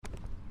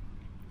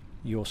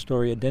Your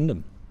Story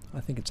Addendum.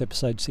 I think it's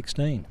episode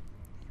 16.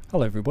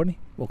 Hello everybody,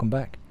 welcome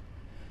back.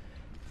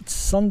 It's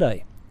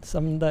Sunday the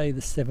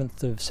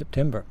 7th of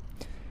September,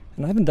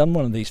 and I haven't done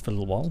one of these for a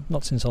little while,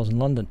 not since I was in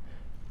London.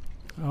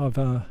 I've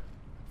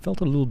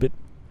felt a little bit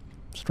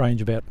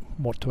strange about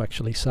what to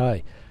actually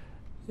say.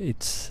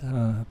 It's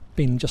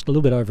been just a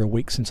little bit over a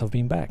week since I've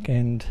been back,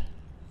 and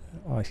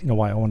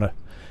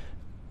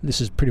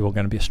this is pretty well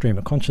going to be a stream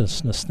of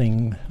consciousness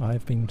thing.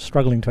 I've been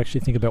struggling to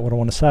actually think about what I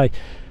want to say,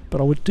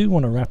 but I do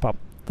want to wrap up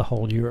the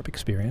whole Europe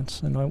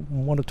experience, and I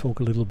want to talk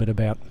a little bit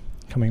about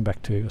coming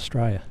back to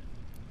Australia.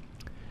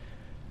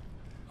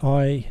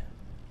 How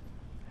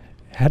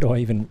do I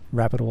even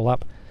wrap it all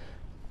up?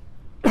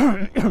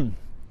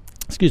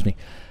 Excuse me.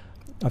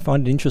 I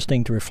find it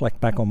interesting to reflect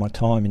back on my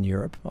time in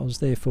Europe. I was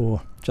there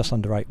for just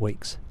under 8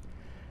 weeks,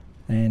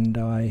 and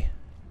I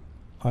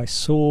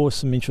saw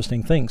some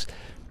interesting things.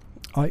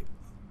 I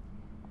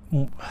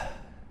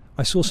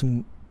saw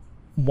some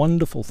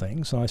wonderful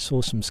things, and I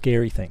saw some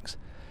scary things.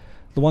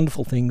 The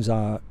wonderful things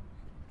are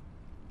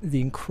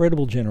the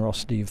incredible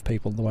generosity of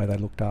people, the way they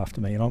looked after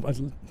me.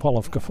 And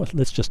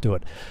let's just do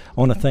it. I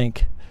want to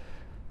thank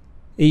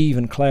Eve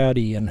and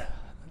Cloudy and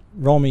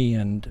Romy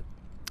and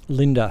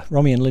Linda.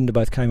 Romy and Linda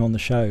both came on the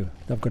show.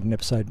 They've got an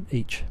episode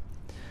each.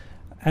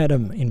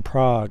 Adam in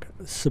Prague,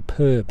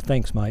 superb.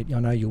 Thanks, mate. I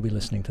know you'll be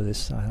listening to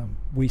this.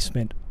 We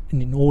spent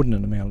an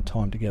inordinate amount of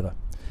time together.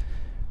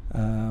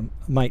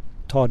 Mate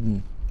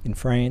Todd in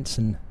France,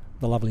 and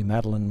the lovely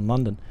Madeline in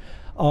London.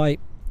 I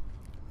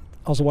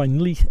was away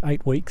nearly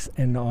 8 weeks,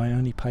 and I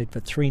only paid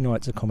for 3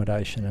 nights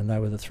accommodation, and they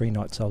were the 3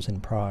 nights I was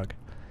in Prague.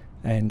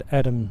 And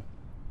Adam,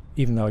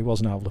 even though he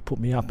wasn't able to put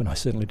me up, and I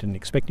certainly didn't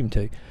expect him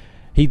to,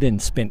 he then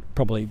spent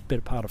probably a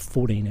better part of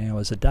 14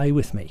 hours a day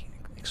with me,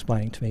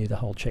 explaining to me the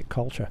whole Czech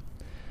culture.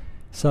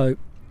 So,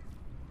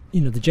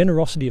 the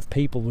generosity of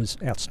people was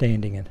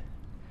outstanding,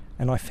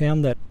 and I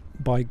found that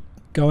by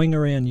going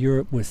around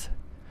Europe with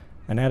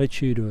an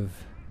attitude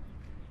of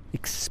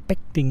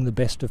expecting the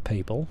best of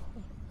people,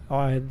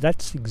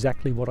 that's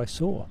exactly what I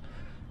saw.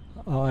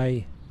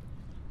 I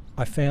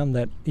found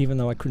that even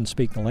though I couldn't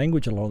speak the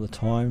language a lot of the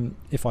time,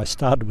 if I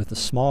started with a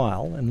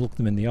smile and looked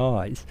them in the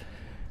eyes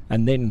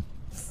and then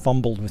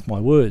fumbled with my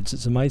words,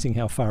 it's amazing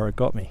how far it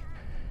got me.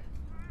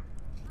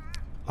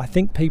 I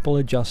think people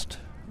are just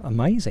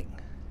amazing,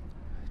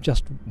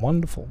 just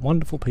wonderful,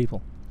 wonderful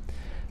people.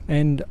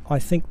 And I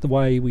think the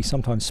way we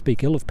sometimes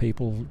speak ill of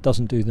people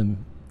doesn't do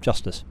them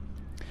justice.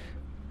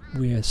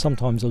 We're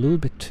sometimes a little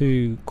bit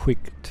too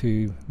quick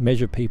to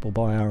measure people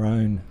by our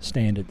own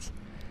standards,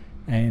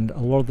 and a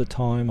lot of the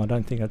time I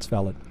don't think that's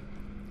valid.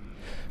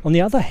 On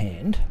the other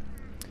hand,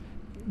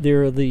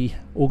 there are the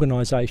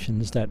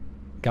organisations that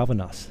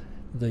govern us,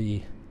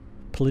 the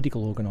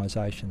political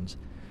organisations,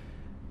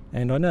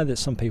 and I know that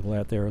some people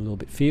out there are a little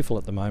bit fearful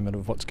at the moment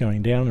of what's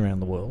going down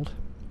around the world,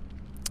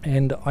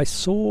 and I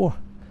saw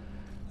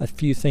a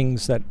few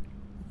things that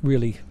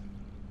really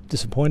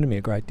disappointed me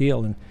a great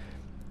deal,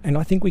 and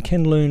I think we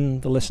can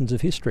learn the lessons of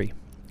history.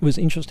 It was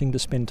interesting to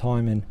spend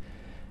time in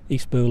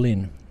East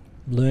Berlin,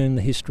 learn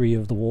the history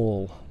of the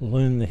wall,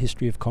 learn the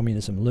history of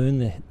communism, learn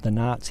the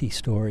Nazi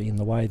story and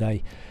the way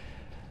they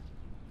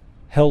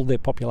held their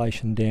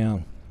population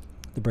down.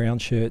 The brown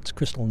shirts,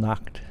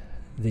 Kristallnacht,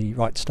 the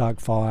Reichstag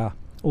fire,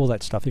 all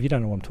that stuff. If you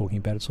don't know what I'm talking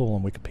about, it's all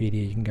on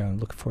Wikipedia. You can go and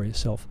look for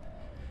yourself.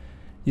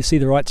 You see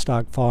the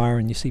Reichstag fire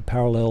and you see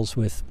parallels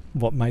with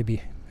what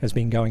maybe has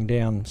been going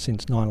down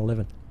since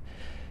 9/11.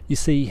 You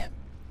see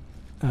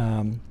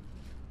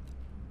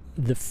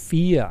the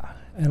fear,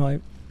 there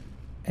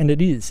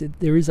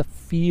is a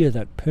fear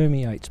that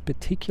permeates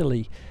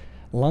particularly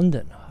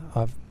London.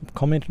 I've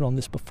commented on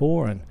this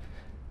before, and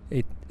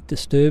it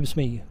disturbs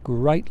me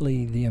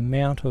greatly, the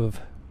amount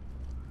of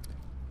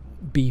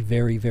be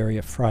very, very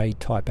afraid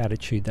type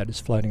attitude that is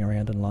floating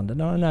around in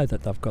London. And I know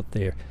that they've got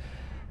the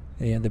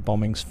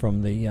bombings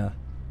from the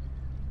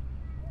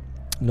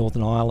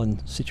Northern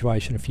Ireland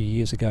situation a few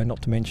years ago,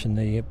 not to mention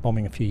the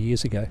bombing a few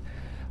years ago.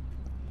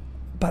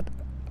 But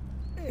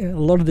a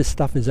lot of this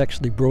stuff is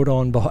actually brought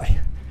on by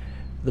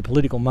the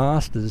political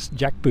masters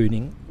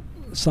jackbooting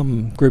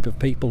some group of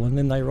people, and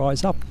then they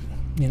rise up.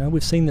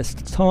 We've seen this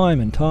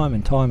time and time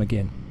and time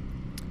again.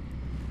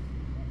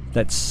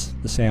 That's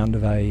the sound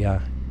of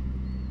a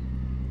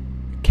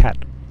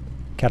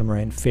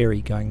catamaran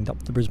ferry going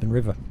up the Brisbane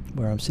River,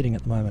 where I'm sitting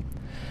at the moment.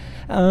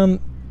 I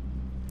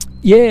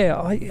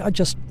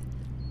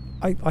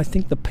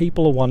think the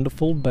people are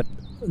wonderful, but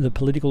the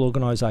political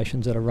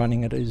organisations that are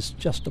running it is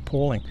just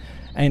appalling.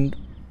 And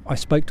I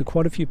spoke to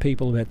quite a few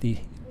people about the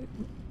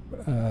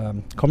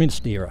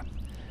communist era,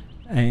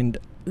 and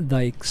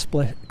they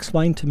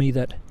explained to me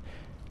that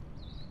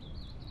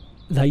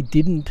they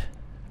didn't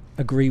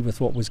agree with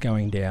what was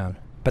going down,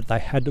 but they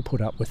had to put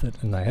up with it,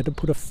 and they had to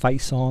put a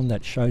face on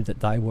that showed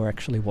that they were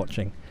actually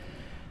watching.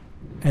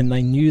 And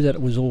they knew that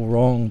it was all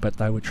wrong, but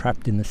they were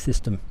trapped in the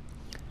system,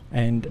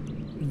 and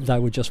they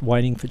were just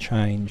waiting for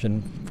change,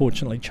 and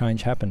fortunately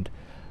change happened.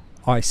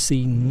 I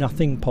see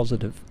nothing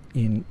positive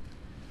in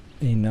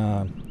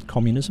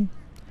communism.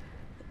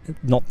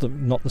 not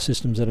the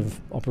systems that have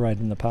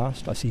operated in the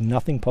past. I see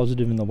nothing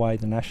positive in the way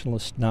the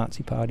Nationalist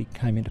Nazi Party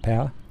came into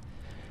power.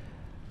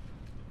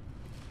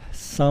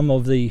 Some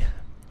of the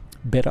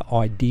better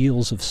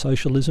ideals of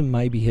socialism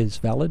maybe is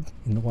valid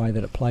in the way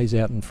that it plays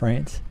out in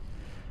France.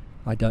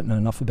 I don't know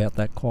enough about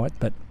that quite,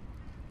 but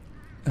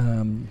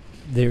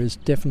there is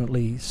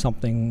definitely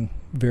something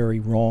very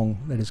wrong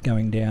that is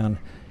going down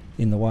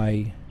in the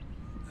way.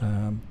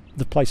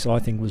 The place that I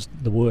think was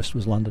the worst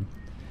was London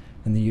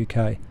in the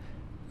UK.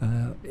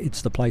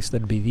 It's the place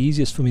that would be the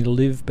easiest for me to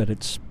live,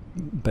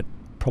 but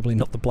probably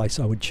not the place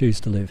I would choose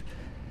to live.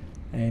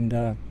 And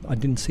I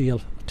didn't see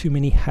too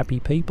many happy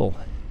people.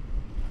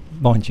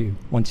 Mind you,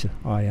 once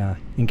I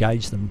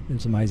engaged them, it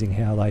was amazing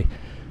how they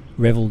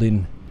revelled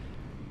in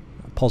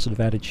a positive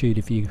attitude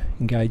if you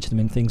engage them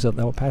in things that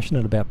they were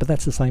passionate about. But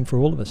that's the same for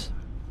all of us.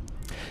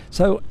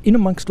 So in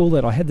amongst all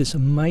that, I had this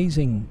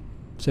amazing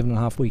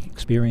 7.5 week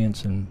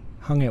experience and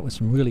hung out with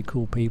some really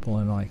cool people,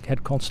 and I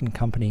had constant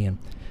company,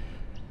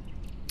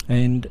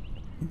 and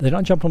then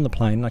I jumped on the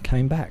plane and I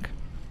came back,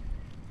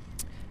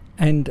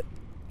 and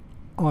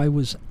I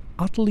was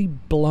utterly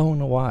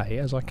blown away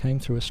as I came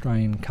through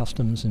Australian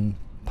customs and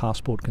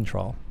passport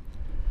control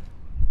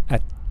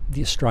at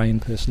the Australian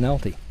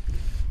personality.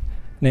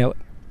 Now,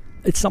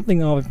 it's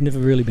something I've never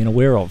really been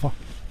aware of.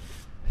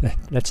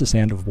 That's the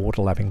sound of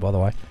water lapping, by the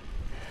way.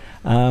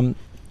 I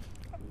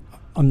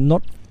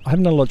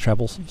haven't done a lot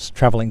of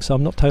travelling, so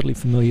I'm not totally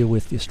familiar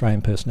with the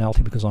Australian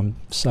personality because I'm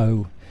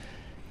so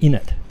in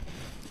it.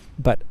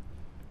 But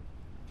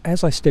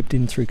as I stepped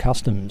in through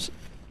customs,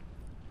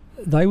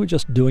 they were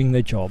just doing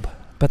their job,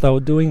 but they were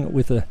doing it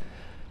with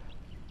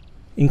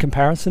in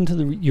comparison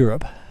to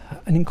Europe,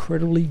 an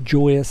incredibly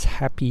joyous,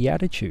 happy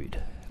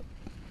attitude.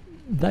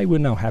 They were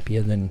no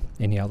happier than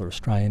any other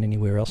Australian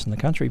anywhere else in the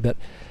country, but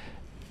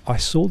I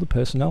saw the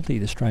personality,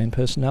 the Australian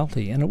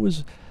personality, and it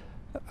was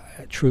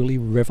truly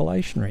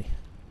revelationary.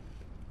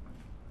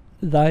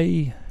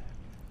 I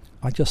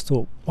just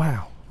thought,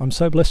 wow, I'm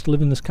so blessed to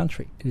live in this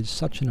country. It is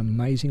such an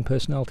amazing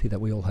personality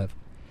that we all have.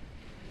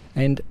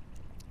 And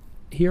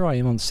here I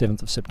am on the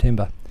 7th of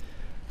September,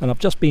 and I've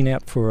just been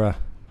out for a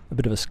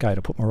bit of a skate.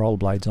 I put my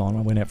rollerblades on.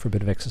 I went out for a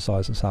bit of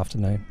exercise this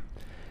afternoon,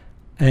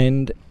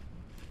 and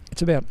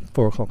it's about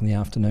 4 o'clock in the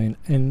afternoon,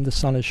 and the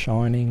sun is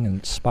shining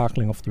and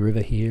sparkling off the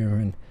river here,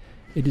 and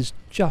it is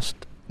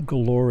just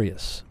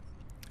glorious,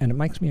 and it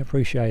makes me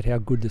appreciate how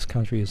good this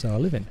country is that I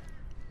live in,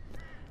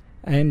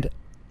 and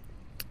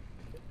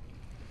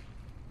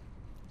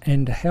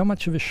how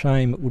much of a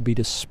shame it would be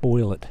to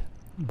spoil it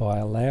by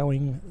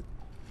allowing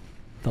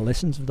the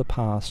lessons of the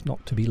past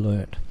not to be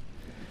learnt.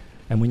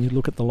 And when you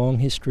look at the long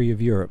history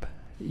of Europe,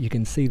 you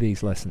can see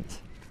these lessons.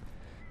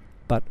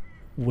 But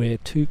we're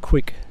too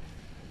quick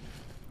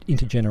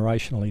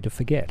intergenerationally to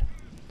forget.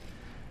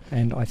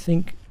 And I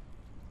think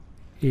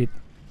we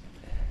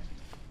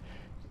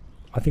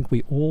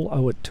all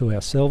owe it to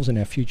ourselves and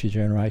our future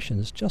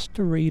generations just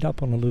to read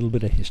up on a little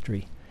bit of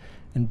history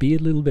and be a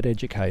little bit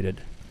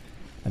educated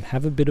and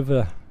have a bit of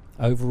a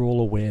overall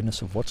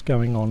awareness of what's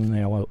going on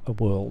in our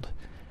world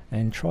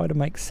and try to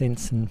make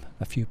sense in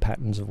a few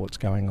patterns of what's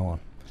going on.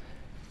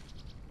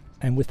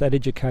 And with that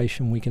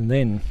education, we can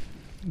then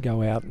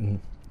go out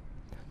and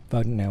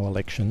vote in our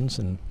elections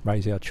and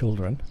raise our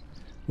children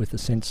with a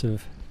sense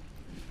of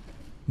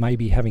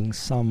maybe having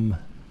some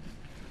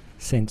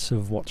sense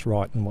of what's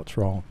right and what's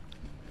wrong.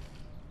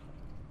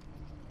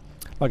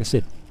 Like I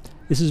said,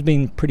 this has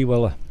been pretty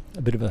well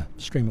a bit of a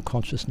stream of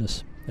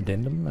consciousness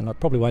addendum, and I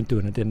probably won't do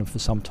an addendum for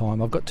some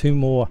time. I've got 2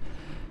 more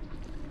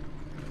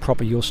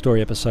proper Your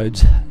Story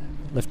episodes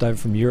left over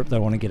from Europe that I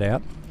want to get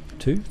out.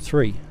 2?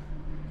 3.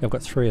 I've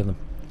got 3 of them,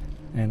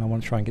 and I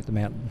want to try and get them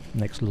out in the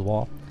next little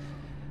while.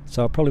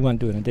 So I probably won't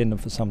do an addendum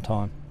for some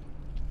time.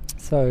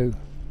 So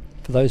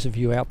for those of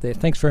you out there,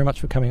 thanks very much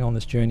for coming on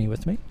this journey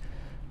with me.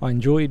 I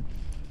enjoyed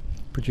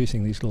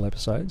producing these little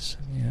episodes,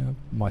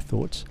 my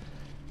thoughts.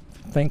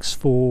 Thanks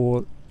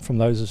from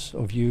those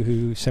of you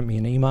who sent me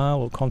an email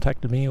or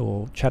contacted me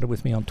or chatted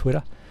with me on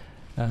Twitter.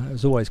 It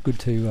was always good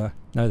to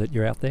know that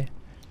you're out there.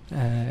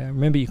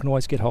 Remember, you can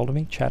always get hold of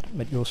me,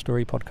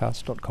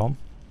 chat@yourstorypodcast.com.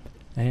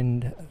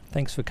 And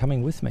thanks for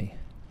coming with me.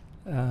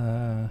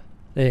 I'm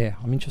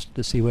interested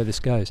to see where this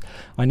goes.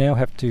 I now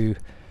have to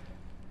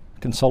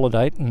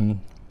consolidate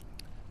and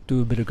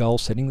do a bit of goal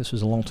setting. This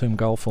was a long-term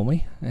goal for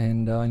me,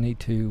 and I need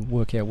to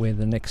work out where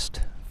the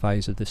next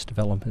phase of this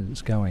development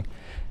is going.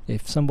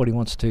 If somebody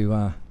wants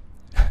to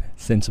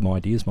send some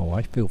ideas my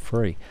way, feel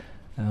free.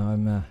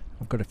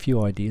 I've got a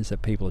few ideas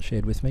that people have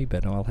shared with me,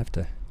 but I'll have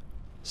to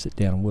sit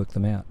down and work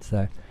them out.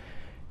 So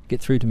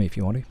get through to me if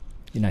you want to.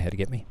 You know how to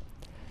get me.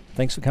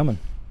 Thanks for coming.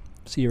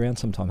 See you around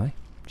sometime, hey?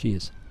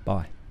 Cheers.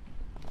 Bye.